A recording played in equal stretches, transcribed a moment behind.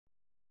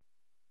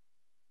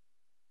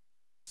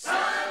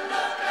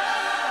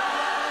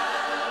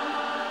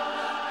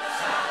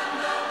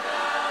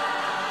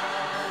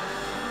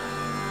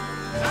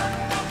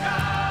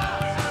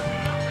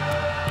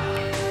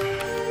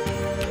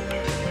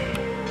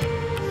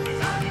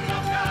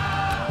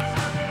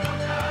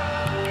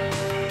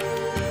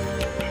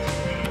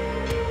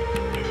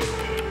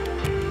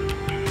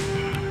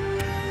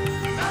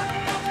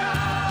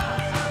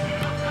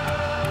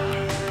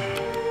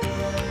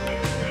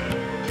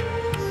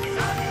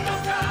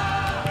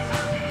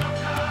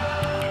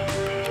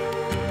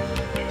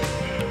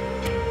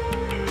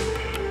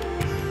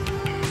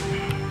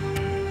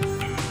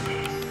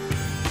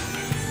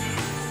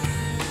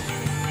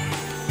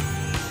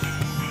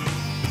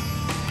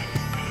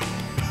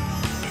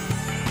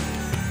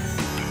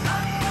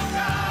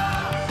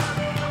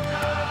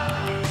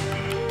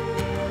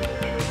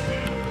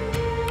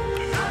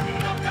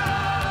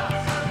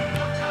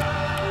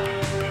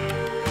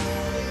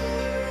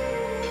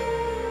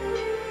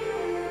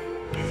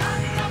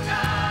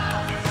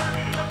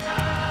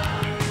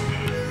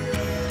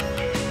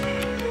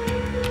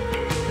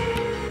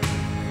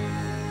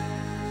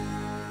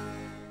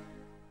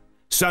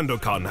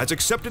Sandokan has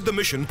accepted the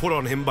mission put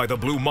on him by the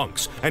Blue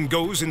Monks and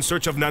goes in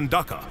search of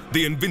Nandaka,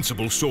 the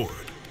invincible sword.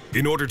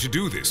 In order to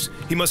do this,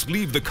 he must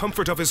leave the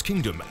comfort of his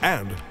kingdom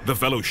and the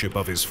fellowship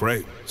of his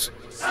friends.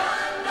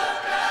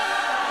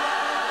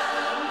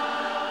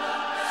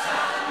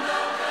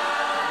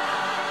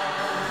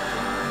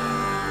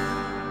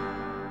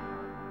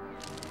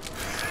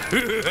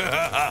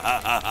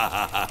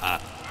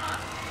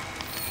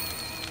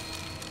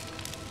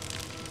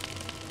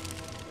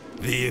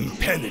 The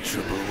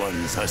impenetrable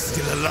ones are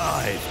still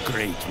alive,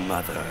 Great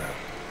Mother.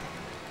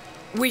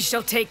 We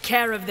shall take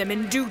care of them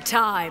in due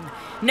time.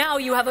 Now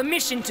you have a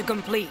mission to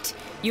complete.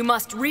 You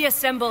must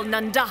reassemble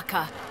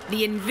Nandaka,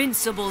 the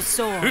invincible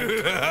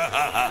sword.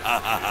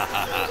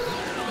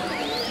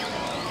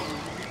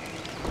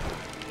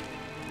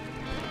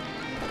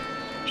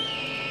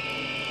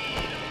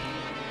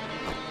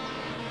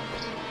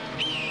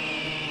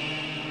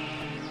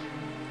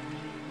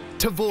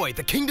 Tavoy,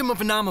 the kingdom of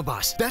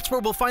Anamabas. That's where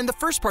we'll find the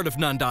first part of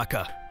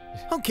Nandaka.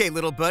 Okay,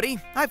 little buddy.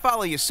 I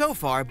follow you so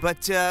far,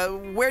 but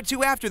where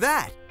to after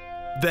that?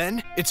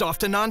 Then, it's off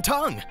to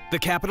Nantong, the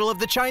capital of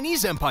the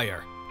Chinese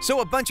Empire. So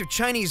a bunch of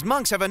Chinese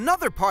monks have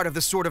another part of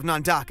the Sword of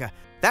Nandaka.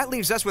 That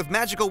leaves us with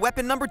magical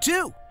weapon number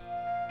 2.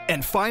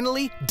 And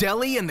finally,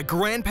 Delhi and the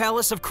Grand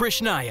Palace of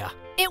Krishnaya.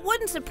 It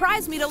wouldn't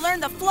surprise me to learn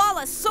the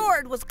flawless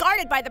sword was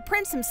guarded by the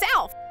prince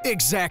himself.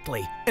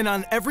 Exactly. And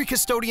on every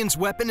custodian's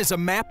weapon is a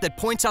map that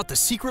points out the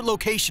secret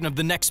location of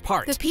the next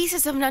part. The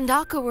pieces of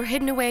Nandaka were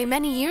hidden away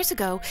many years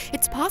ago.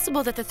 It's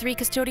possible that the 3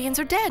 custodians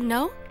are dead,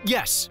 no?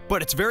 Yes,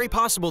 but it's very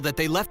possible that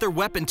they left their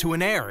weapon to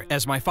an heir,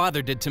 as my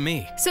father did to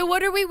me. So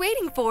what are we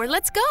waiting for?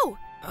 Let's go!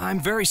 I'm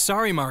very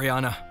sorry,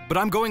 Mariana, but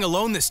I'm going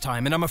alone this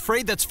time, and I'm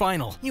afraid that's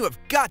final. You have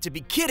got to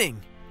be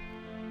kidding!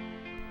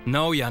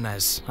 No,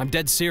 Yanez, I'm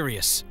dead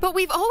serious. But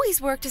we've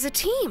always worked as a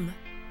team.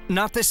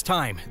 Not this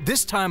time.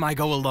 This time I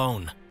go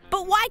alone.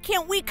 But why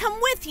can't we come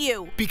with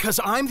you? Because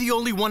I'm the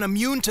only one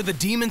immune to the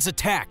demon's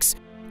attacks.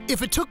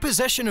 If it took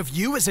possession of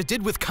you as it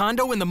did with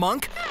Kondo and the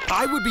monk,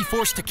 I would be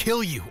forced to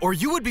kill you, or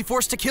you would be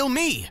forced to kill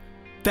me.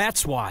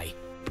 That's why.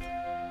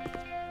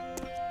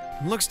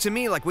 Looks to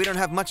me like we don't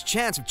have much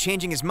chance of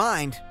changing his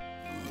mind.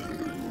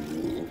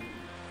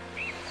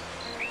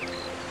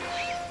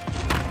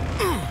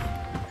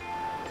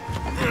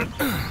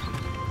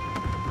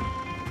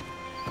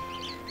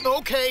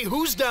 Okay,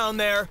 who's down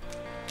there?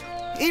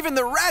 Even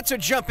the rats are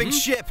jumping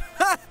ship!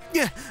 Ha!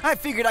 Yeah, I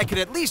figured I could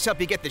at least help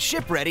you get the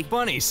ship ready.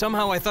 Funny,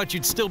 somehow I thought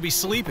you'd still be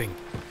sleeping.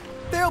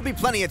 There'll be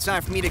plenty of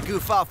time for me to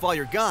goof off while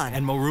you're gone.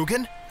 And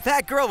Murugan?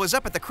 That girl was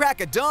up at the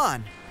crack of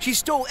dawn. She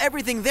stole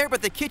everything there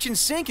but the kitchen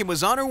sink and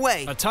was on her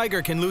way. A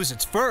tiger can lose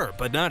its fur,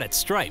 but not its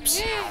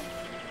stripes.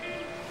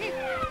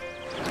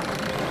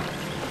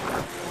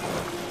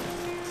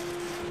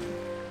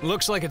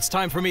 Looks like it's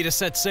time for me to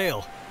set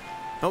sail.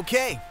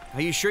 Okay,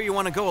 are you sure you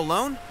want to go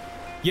alone?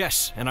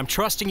 Yes, and I'm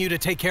trusting you to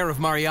take care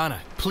of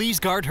Mariana. Please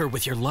guard her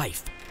with your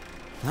life.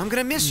 I'm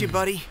gonna miss you,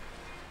 buddy.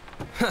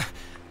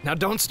 Now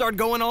don't start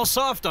going all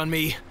soft on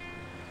me.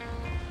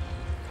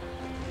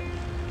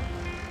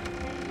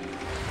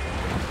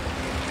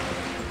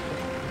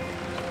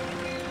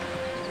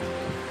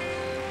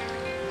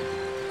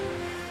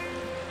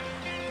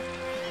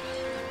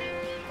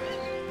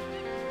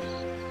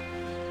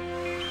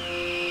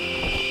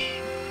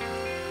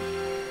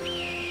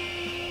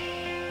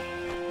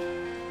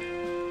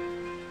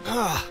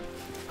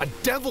 A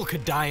devil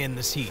could die in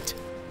this heat.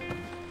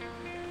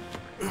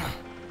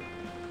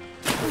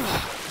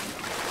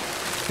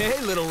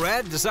 Hey, little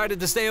rat, decided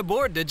to stay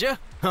aboard, did you?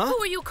 Huh?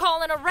 Who are you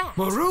calling a rat?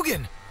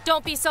 Murugan!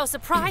 Don't be so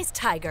surprised,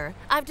 Tiger.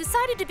 I've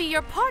decided to be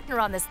your partner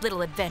on this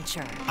little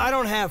adventure. I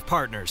don't have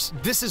partners.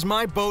 This is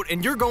my boat,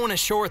 and you're going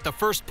ashore at the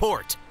first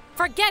port.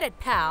 Forget it,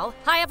 pal.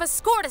 I have a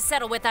score to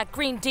settle with that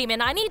green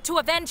demon. I need to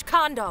avenge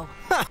Kondo.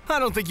 Ha, I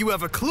don't think you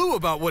have a clue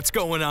about what's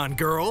going on,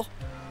 girl.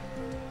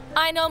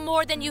 I know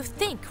more than you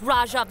think,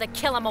 Raja of the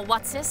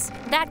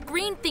Killamawatsis. That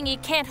green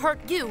thingy can't hurt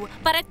you,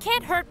 but it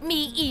can't hurt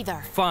me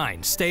either.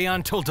 Fine, stay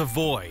on till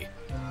Devoy.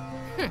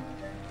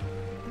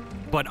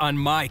 But on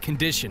my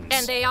conditions.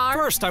 And they are?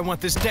 First, I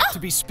want this deck to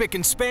be spick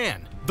and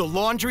span. The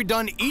laundry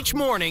done each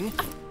morning.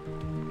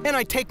 And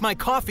I take my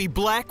coffee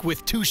black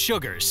with 2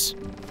 sugars.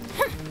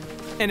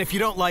 And if you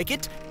don't like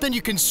it, then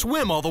you can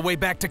swim all the way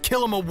back to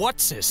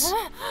Killamawatsis.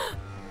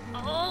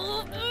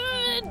 Oh,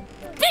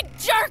 big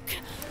jerk!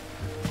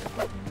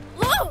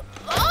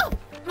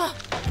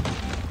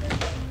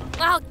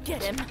 I'll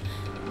get him.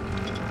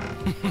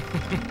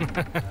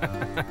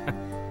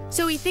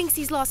 So he thinks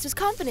he's lost his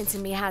confidence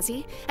in me, has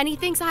he? And he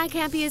thinks I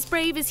can't be as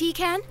brave as he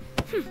can?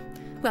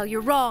 Well,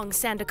 you're wrong,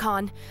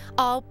 Sandokan.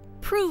 I'll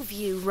prove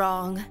you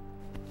wrong.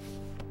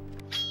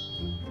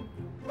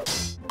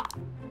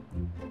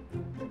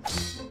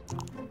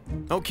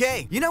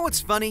 Okay, you know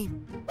what's funny?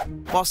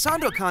 While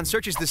Sandokan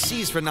searches the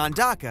seas for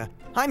Nandaka,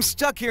 I'm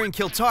stuck here in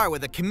Kiltar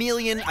with a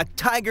chameleon, a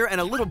tiger, and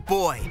a little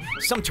boy.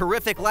 Some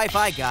terrific life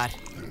I got.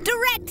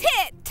 Direct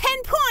hit! 10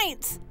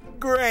 points!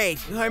 Great,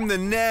 I'm the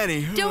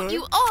nanny. Don't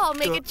you all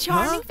make a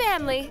charming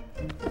family?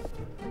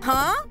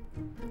 Huh?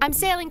 I'm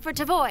sailing for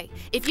Tavoy.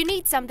 If you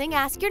need something,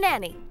 ask your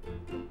nanny.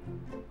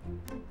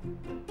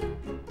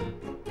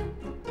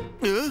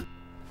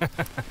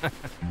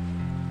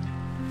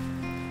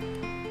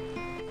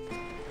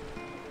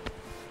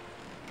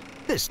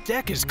 This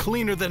deck is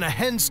cleaner than a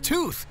hen's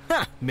tooth.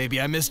 Huh, maybe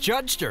I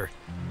misjudged her.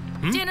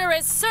 Dinner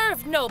is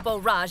served,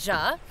 Noble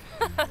Raja.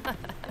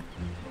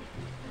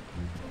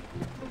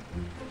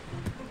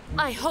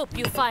 I hope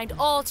you find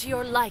all to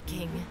your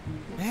liking.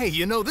 Hey,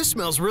 you know, this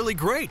smells really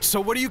great, so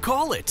what do you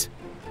call it?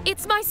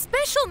 It's my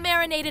special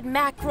marinated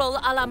mackerel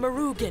a la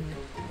Murugan,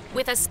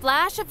 with a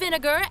splash of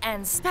vinegar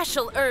and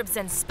special herbs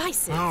and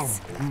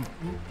spices.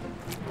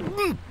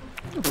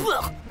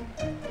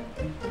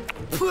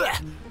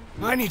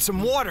 I need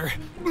some water.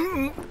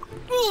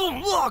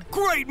 Oh,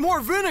 great,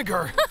 more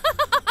vinegar.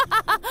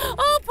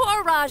 Oh,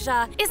 poor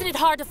Raja. Isn't it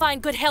hard to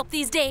find good help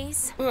these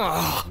days? Trim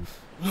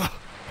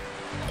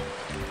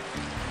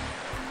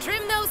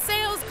those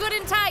sails good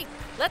and tight.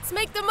 Let's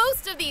make the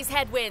most of these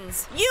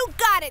headwinds. You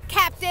got it,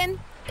 Captain.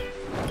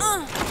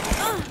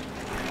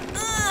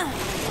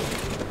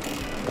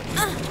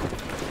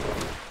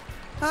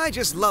 I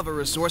just love a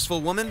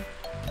resourceful woman.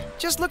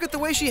 Just look at the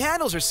way she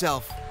handles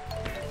herself.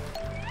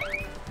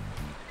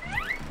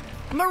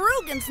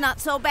 Murugan's not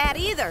so bad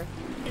either.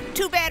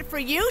 Too bad for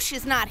you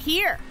she's not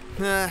here.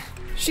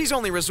 She's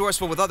only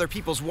resourceful with other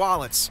people's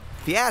wallets.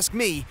 If you ask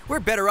me, we're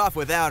better off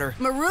without her.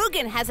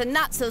 Murugan has a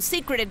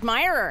not-so-secret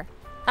admirer.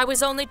 I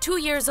was only 2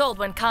 years old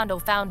when Kondo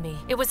found me.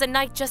 It was a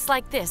night just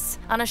like this,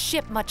 on a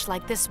ship much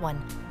like this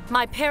one.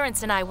 My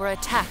parents and I were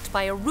attacked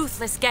by a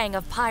ruthless gang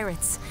of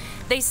pirates.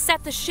 They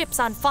set the ships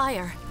on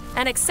fire,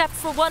 and except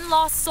for one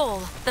lost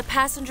soul, the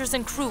passengers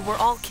and crew were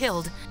all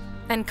killed,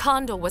 and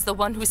Kondo was the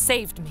one who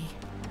saved me.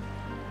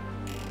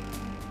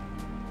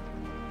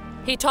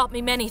 He taught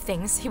me many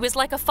things. He was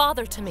like a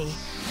father to me.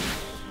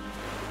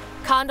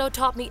 Kondo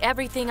taught me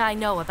everything I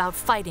know about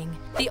fighting,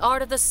 the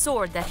art of the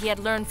sword that he had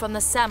learned from the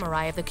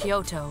samurai of the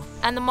Kyoto,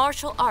 and the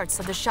martial arts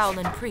of the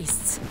Shaolin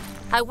priests.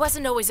 I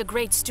wasn't always a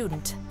great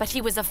student, but he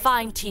was a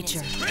fine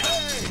teacher.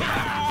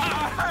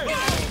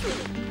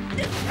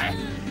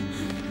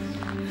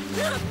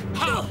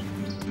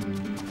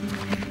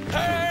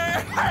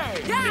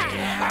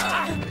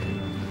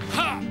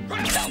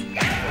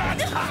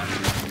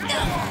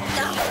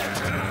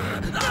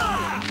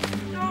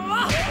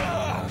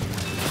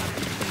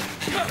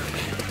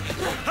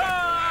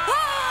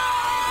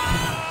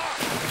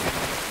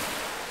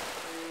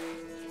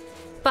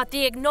 But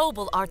the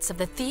ignoble arts of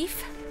the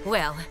thief?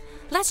 Well,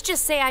 let's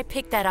just say I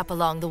picked that up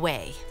along the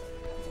way.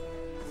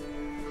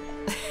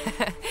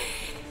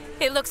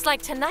 It looks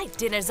like tonight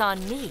dinner's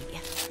on me.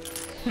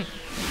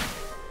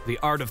 The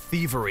art of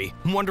thievery.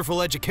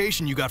 Wonderful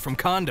education you got from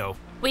Kondo.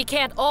 We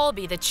can't all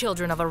be the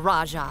children of a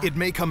Raja. It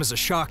may come as a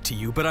shock to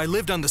you, but I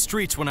lived on the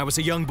streets when I was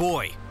a young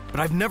boy. But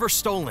I've never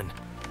stolen.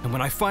 And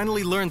when I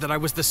finally learned that I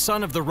was the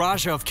son of the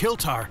Raja of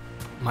Kiltar,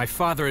 my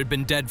father had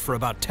been dead for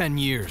about 10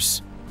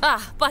 years.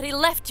 Ah, but he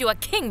left you a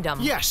kingdom.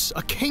 Yes,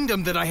 a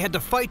kingdom that I had to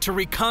fight to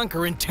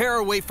reconquer and tear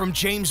away from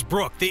James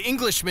Brooke, the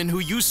Englishman who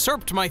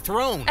usurped my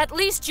throne. At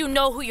least you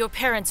know who your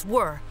parents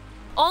were.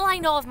 All I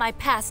know of my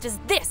past is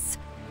this.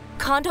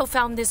 Kondo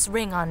found this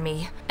ring on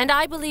me, and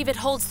I believe it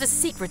holds the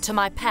secret to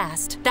my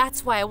past.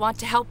 That's why I want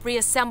to help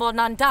reassemble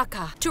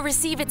Nandaka, to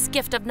receive its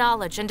gift of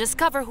knowledge and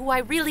discover who I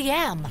really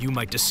am. You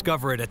might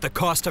discover it at the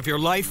cost of your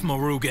life,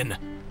 Murugan.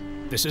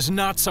 This is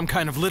not some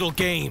kind of little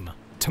game.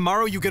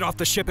 Tomorrow you get off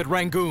the ship at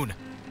Rangoon,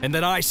 and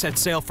then I set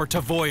sail for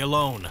Tavoy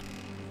alone.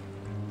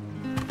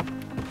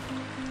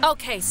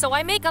 Okay, so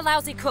I make a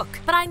lousy cook,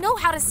 but I know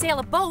how to sail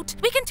a boat.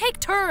 We can take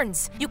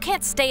turns. You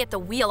can't stay at the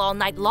wheel all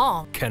night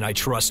long. Can I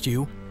trust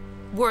you?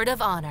 Word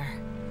of honor.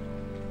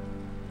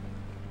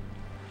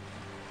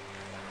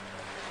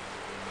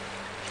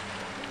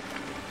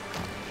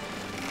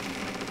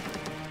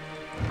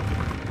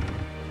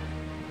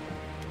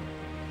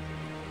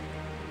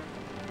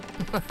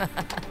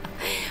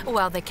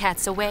 While the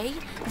cat's away,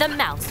 the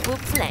mouse will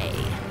play.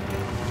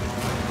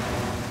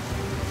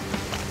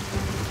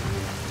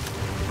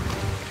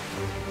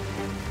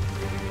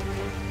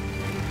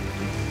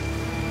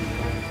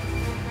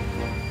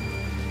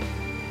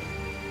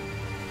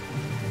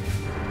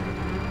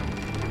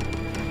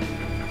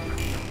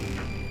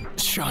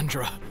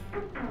 Chandra.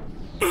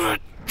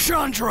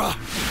 Chandra!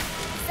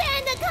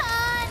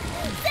 Sandokan!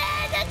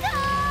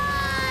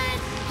 Sandokan!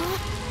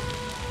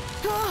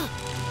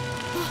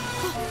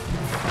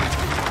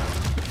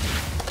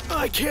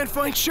 I can't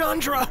find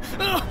Chandra!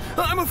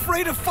 I'm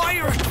afraid of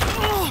fire!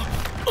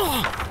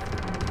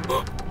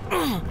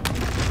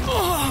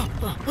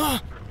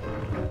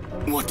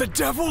 What the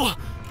devil?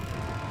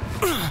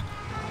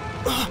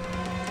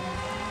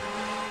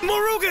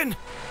 Murugan!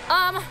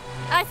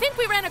 I think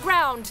we ran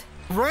aground.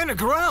 Ran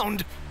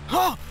aground?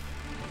 Huh?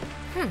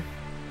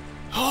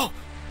 Oh.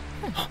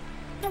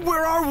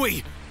 Where are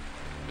we?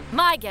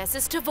 My guess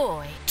is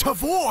Tavoy.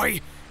 Tavoy?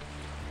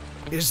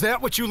 Is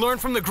that what you learned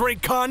from the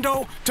great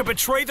Kondo? To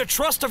betray the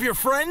trust of your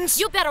friends?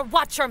 You better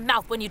watch your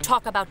mouth when you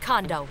talk about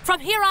Kondo. From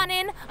here on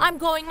in, I'm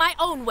going my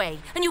own way,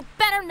 and you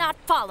better not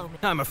follow me.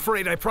 I'm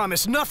afraid I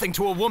promise nothing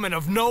to a woman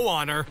of no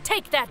honor.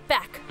 Take that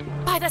back.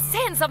 By the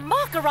sands of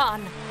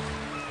Makaron!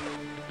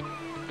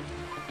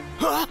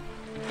 Huh?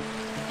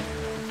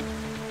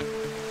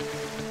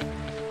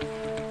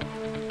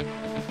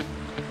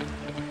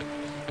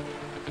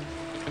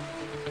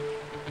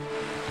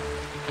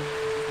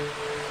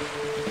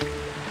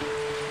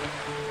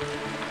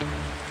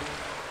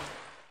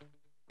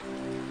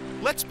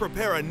 Let's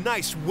prepare a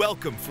nice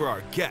welcome for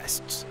our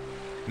guests.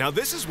 Now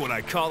this is what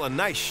I call a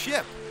nice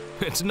ship.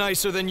 It's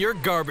nicer than your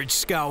garbage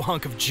scow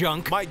hunk of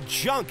junk. My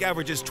junk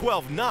averages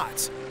 12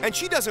 knots, and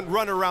she doesn't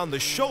run around the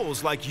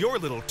shoals like your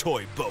little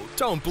toy boat.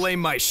 Don't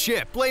blame my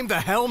ship, blame the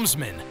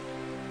helmsman.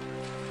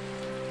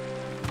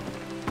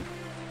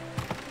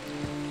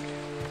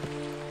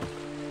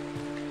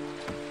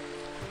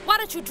 Why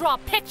don't you draw a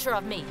picture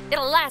of me?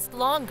 It'll last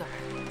longer.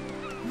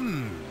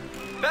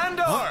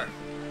 Bandar! Huh?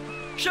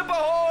 Ship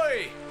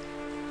ahoy!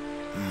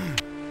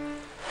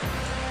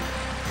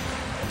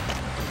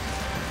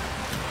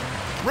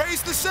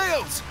 Raise the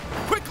sails!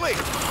 Quickly!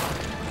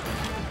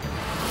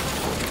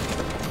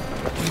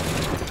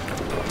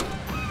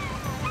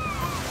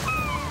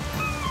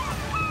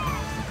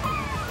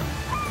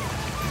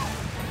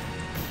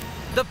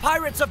 The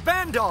pirates of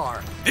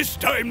Bandar! This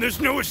time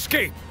there's no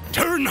escape.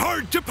 Turn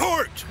hard to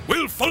port.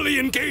 We'll fully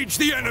engage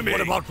the enemy.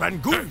 What about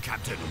Rangoon,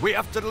 Captain? We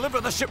have to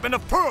deliver the shipment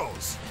of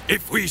pearls.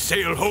 If we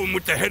sail home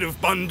with the head of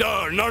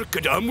Bandar,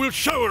 Narkadam will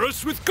shower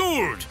us with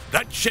gold.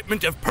 That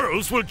shipment of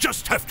pearls will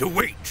just have to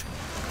wait.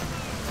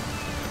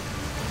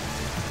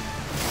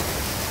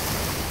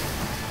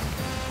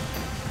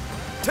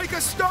 Take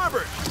a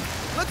starboard!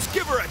 Let's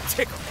give her a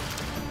tickle.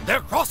 They're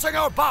crossing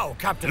our bow,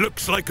 Captain.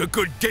 Looks like a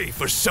good day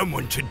for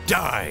someone to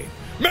die.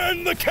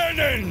 Man the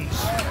cannons!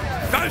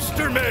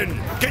 Faster,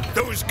 men! Get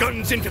those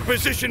guns into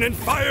position and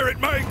fire at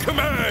my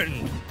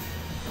command!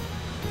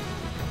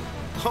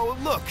 Oh,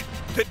 look!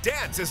 The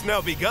dance has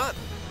now begun.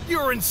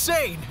 You're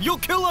insane! You'll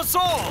kill us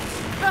all!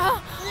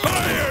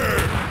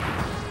 Fire!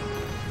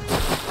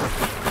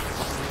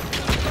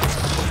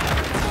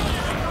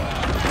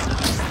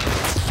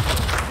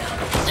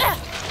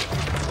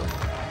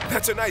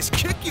 That's a nice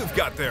kick you've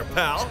got there,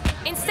 pal.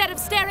 Instead of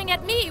staring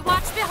at me,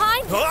 watch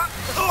behind me.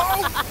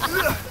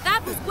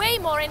 That was way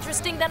more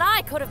interesting than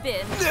I could have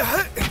been.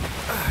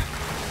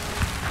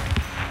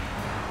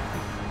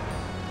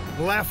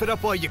 Laugh it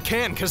up while you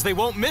can, because they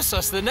won't miss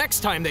us the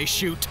next time they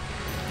shoot.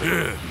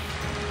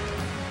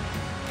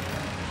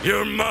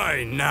 You're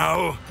mine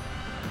now.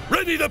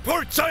 Ready the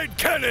port side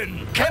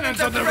cannon!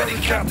 Cannons on the ready,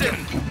 Captain!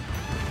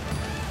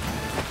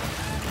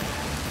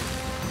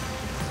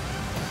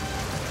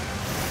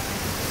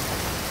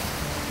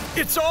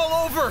 It's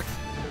all over!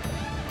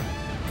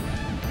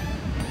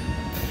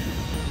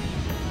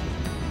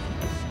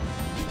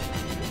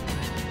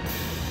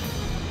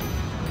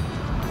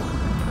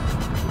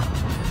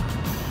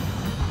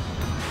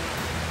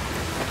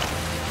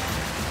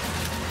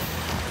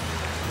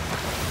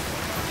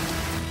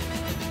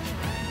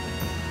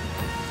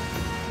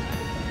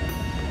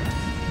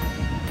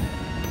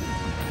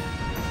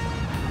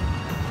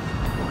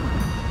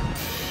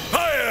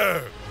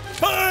 Fire!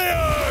 Fire!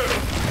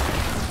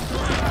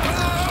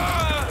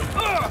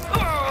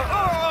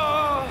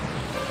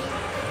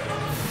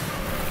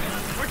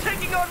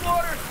 On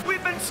water!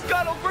 We've been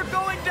scuttled! We're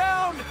going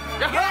down!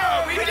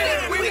 Yeah, we did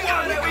it! We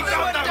got them! We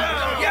got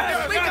them!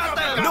 Yes, we got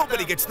them!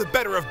 Nobody gets the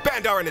better of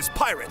Bandar and his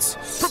pirates.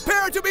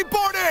 Prepare to be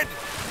boarded!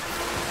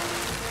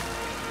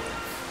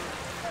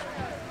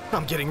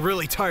 I'm getting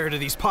really tired of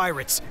these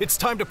pirates. It's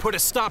time to put a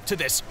stop to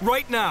this,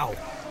 right now.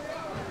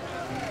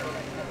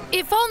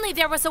 If only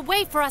there was a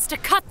way for us to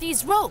cut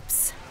these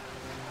ropes.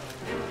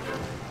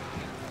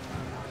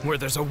 Where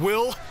there's a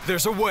will,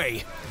 there's a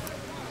way.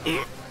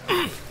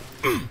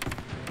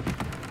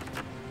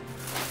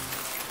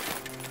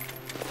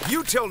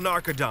 You tell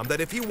Narkadam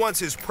that if he wants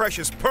his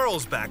precious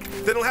pearls back,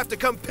 then he'll have to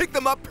come pick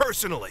them up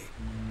personally.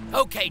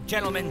 Okay,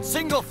 gentlemen,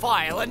 single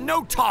file and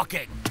no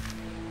talking.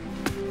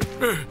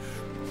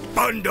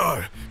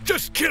 Bandar,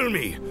 just kill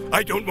me.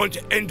 I don't want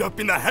to end up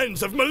in the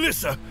hands of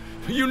Melissa.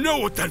 You know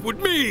what that would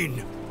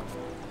mean.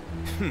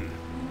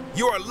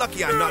 You are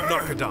lucky I'm not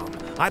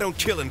Narkadam. I don't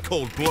kill in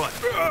cold blood.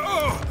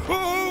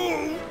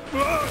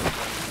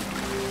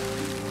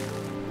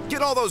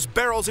 Get all those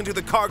barrels into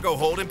the cargo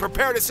hold and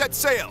prepare to set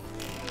sail.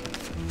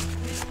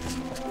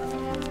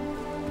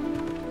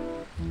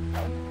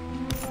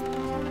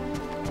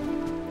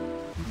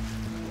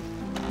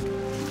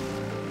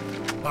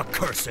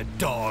 Accursed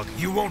dog,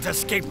 you won't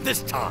escape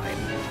this time.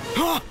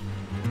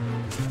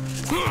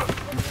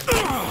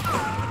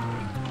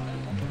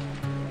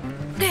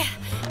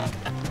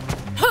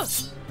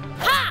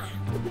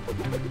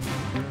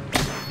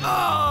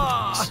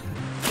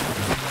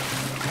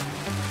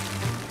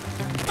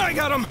 I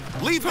got him!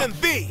 Leave him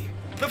be!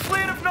 The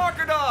fleet of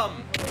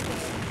Narkadam!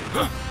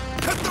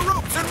 Cut the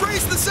ropes and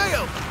raise the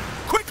sail!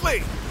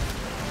 Quickly!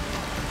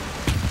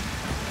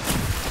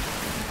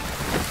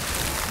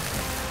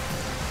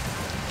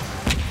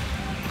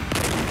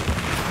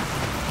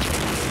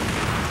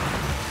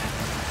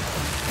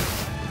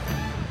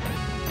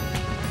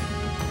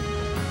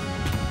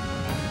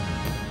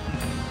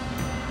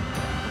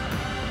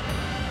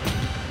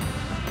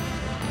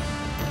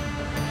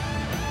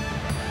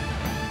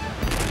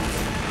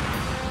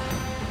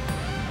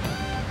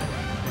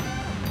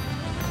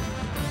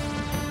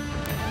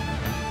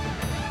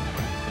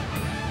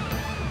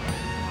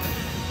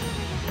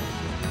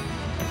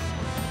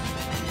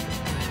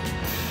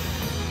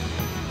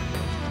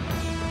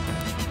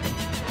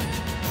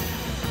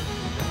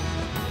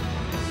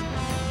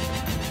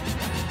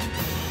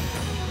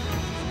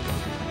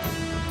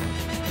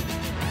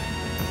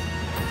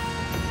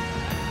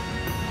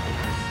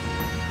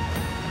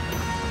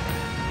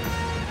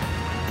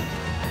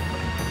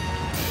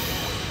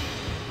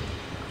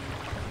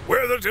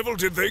 the devil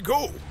did they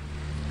go?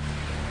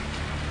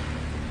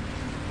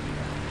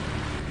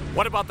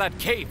 What about that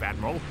cave,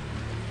 Admiral?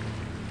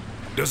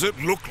 Does it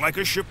look like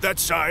a ship that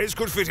size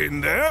could fit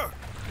in there?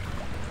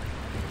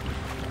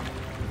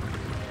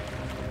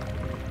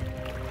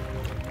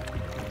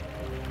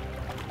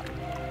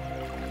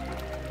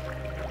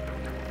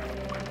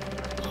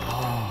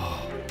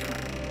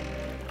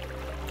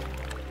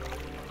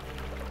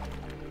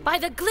 By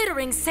the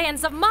glittering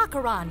sands of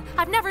Makaron!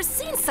 I've never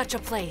seen such a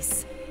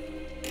place!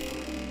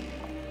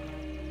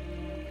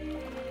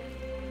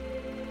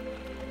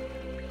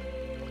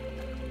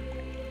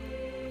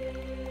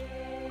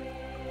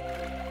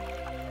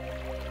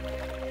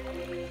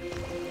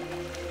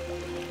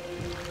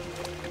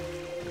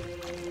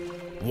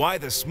 Why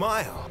the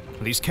smile?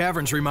 These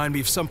caverns remind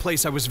me of some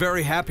place I was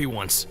very happy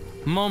once.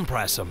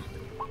 Momprasum.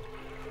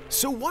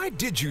 So why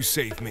did you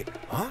save me?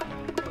 Huh?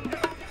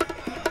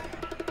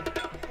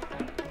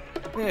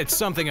 It's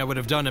something I would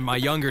have done in my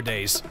younger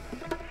days.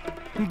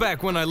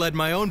 Back when I led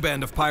my own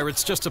band of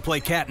pirates just to play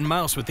cat and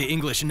mouse with the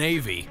English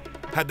Navy.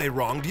 Had they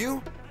wronged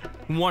you?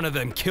 One of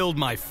them killed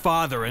my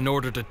father in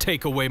order to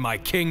take away my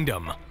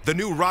kingdom. The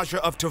new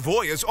Raja of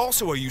Tavoy is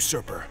also a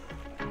usurper.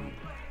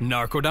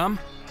 Narkodam?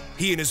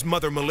 He and his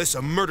mother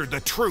Melissa murdered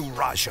the true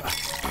Raja.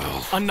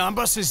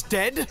 Anambas is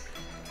dead?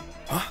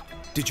 Huh?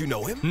 Did you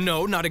know him?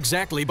 No, not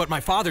exactly, but my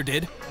father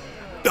did.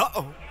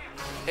 Uh-oh.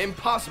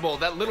 Impossible.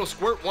 That little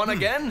squirt won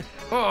again?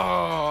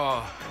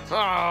 Oh.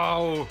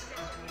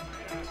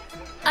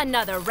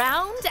 Another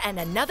round and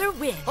another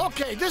win.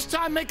 Okay, this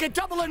time make it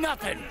double or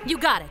nothing. You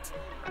got it.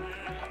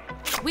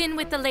 Win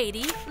with the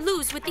lady,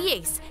 lose with the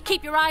ace.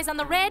 Keep your eyes on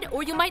the red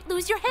or you might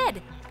lose your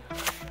head.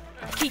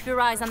 Keep your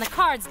eyes on the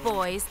cards,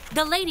 boys.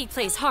 The lady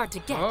plays hard to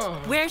get.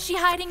 Where's she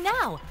hiding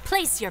now?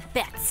 Place your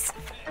bets.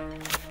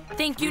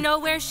 Think you know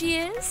where she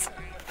is?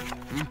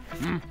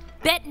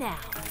 Bet now.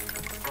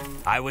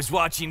 I was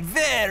watching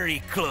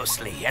very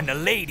closely, and the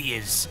lady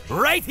is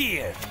right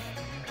here.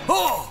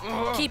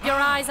 Oh! Keep your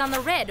eyes on the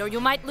red, or you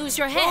might lose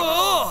your head.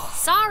 Oh!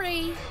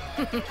 Sorry.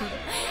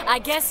 I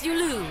guess you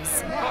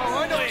lose. Oh,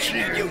 I know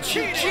you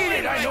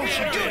cheated. I know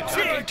she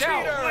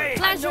did.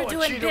 Pleasure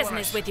doing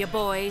business with you,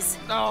 boys.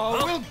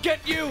 Oh, we'll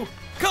get you.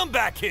 Come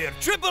back here,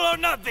 triple or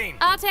nothing.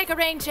 I'll take a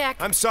rain check.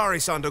 I'm sorry,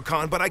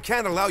 Sandokan, but I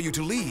can't allow you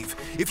to leave.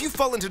 If you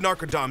fall into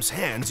Narkodam's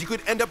hands, you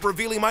could end up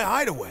revealing my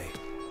hideaway.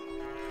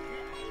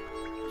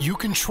 You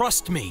can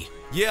trust me.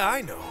 Yeah,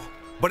 I know.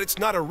 But it's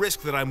not a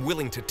risk that I'm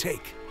willing to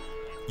take.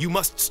 You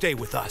must stay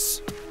with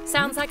us.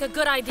 Sounds like a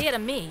good idea to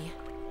me.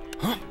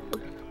 Huh?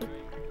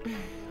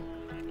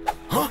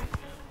 Huh?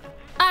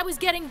 I was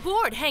getting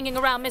bored hanging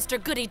around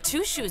Mr. Goody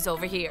Two-Shoes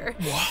over here.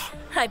 What?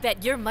 I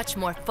bet you're much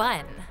more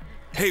fun.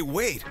 Hey,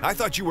 wait. I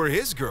thought you were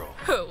his girl.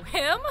 Who,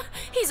 him?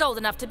 He's old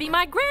enough to be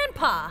my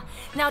grandpa.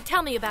 Now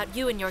tell me about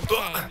you and your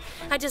gang.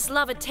 I just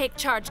love a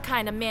take-charge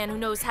kind of man who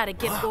knows how to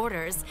give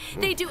orders.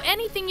 They do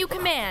anything you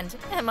command.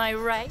 Am I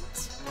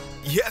right?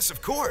 Yes,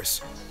 of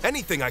course.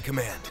 Anything I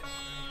command.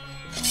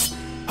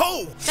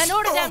 Oh! Then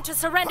order them to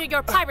surrender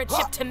your pirate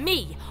ship to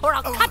me, or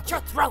I'll cut your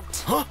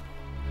throat. Huh?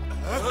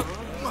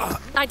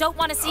 I don't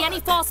want to see any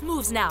false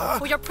moves now,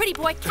 or your pretty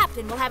boy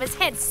captain will have his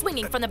head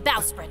swinging from the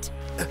bowsprit.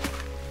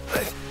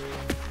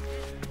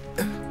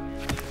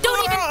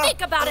 Don't even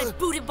think about it,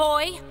 booty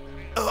boy!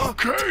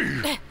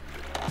 Okay!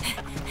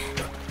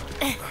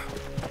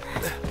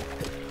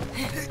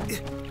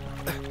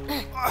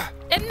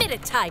 Admit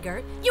it,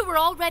 Tiger. You were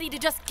all ready to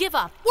just give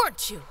up,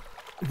 weren't you?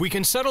 We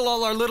can settle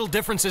all our little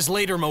differences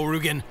later,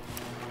 Morugan.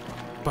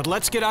 But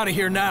let's get out of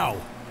here now.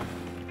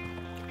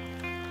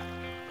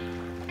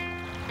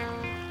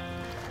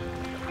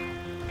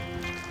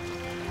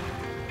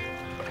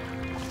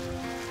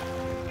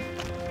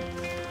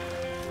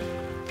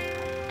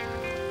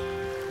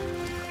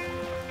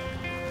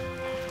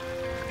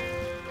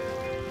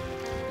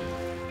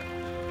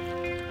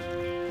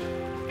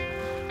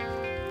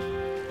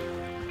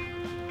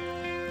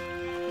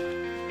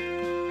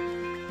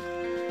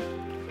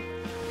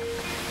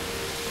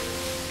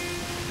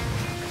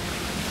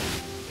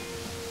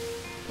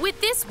 With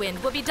this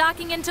wind, we'll be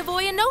docking in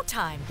Tavoy in no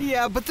time.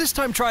 Yeah, but this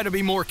time try to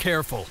be more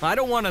careful. I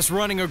don't want us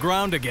running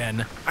aground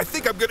again. I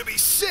think I'm gonna be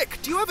sick.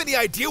 Do you have any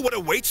idea what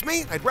awaits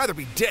me? I'd rather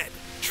be dead.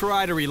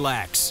 Try to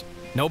relax.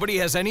 Nobody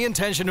has any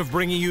intention of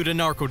bringing you to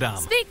Narkodam.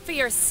 Speak for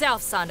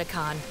yourself,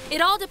 Sandokan. It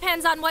all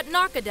depends on what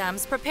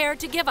Narkodam's prepared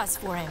to give us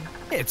for him.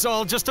 It's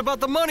all just about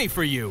the money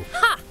for you.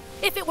 Ha!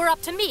 If it were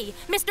up to me,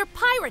 Mr.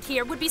 Pirate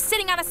here would be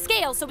sitting on a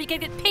scale so he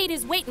could get paid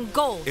his weight in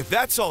gold. If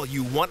that's all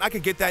you want, I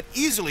could get that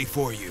easily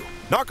for you.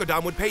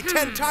 Narkodam would pay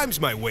 10 times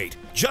my weight,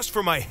 just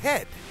for my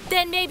head.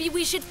 Then maybe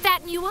we should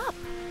fatten you up.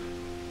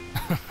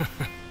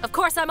 Of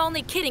course, I'm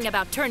only kidding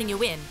about turning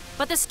you in,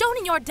 but the stone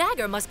in your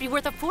dagger must be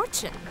worth a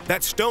fortune.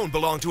 That stone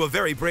belonged to a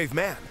very brave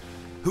man,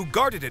 who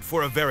guarded it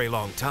for a very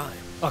long time.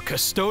 A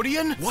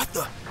custodian? What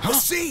the? The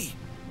sea!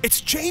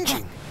 It's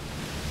changing!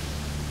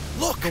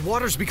 Look! The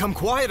water's become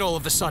quiet all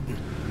of a sudden.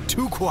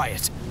 Too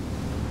quiet.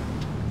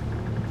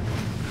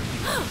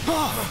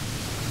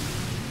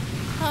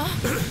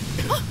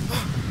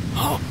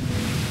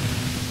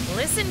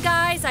 Listen,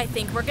 guys, I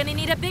think we're gonna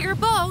need a bigger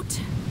boat.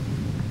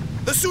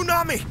 The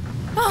tsunami!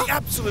 The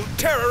absolute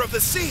terror of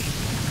the sea!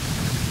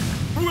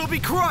 We'll be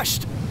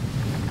crushed!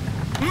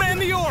 Man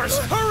the oars!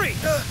 Hurry!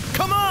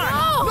 Come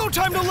on! No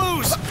time to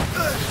lose!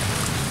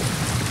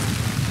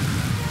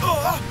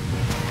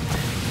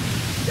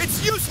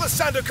 It's useless,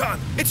 Sandokan!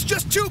 It's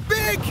just too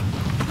big!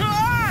 No!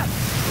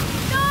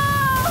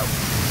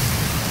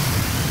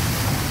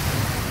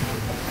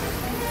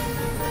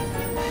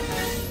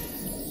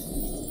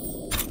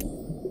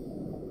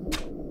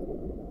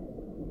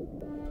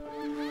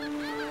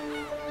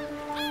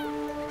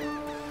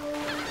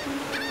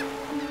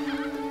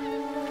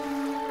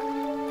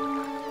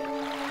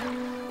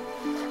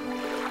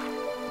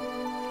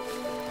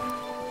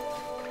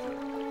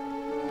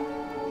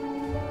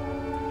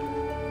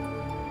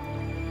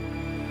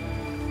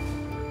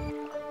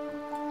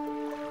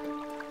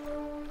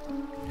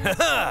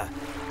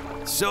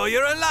 So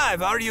you're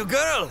alive, are you,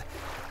 girl?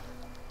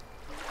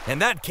 In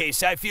that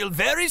case, I feel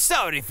very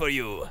sorry for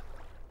you.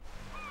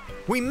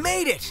 We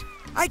made it!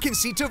 I can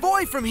see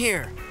Tavoy from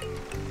here!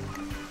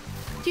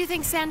 Do you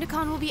think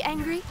Sandokan will be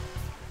angry?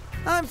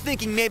 I'm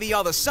thinking maybe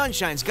all the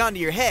sunshine's gone to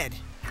your head.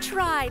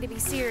 Try to be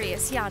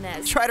serious,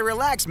 Yanez. Try to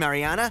relax,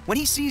 Mariana. When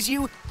he sees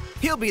you,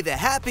 he'll be the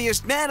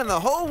happiest man in the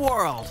whole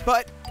world.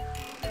 But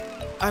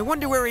I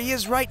wonder where he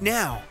is right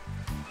now.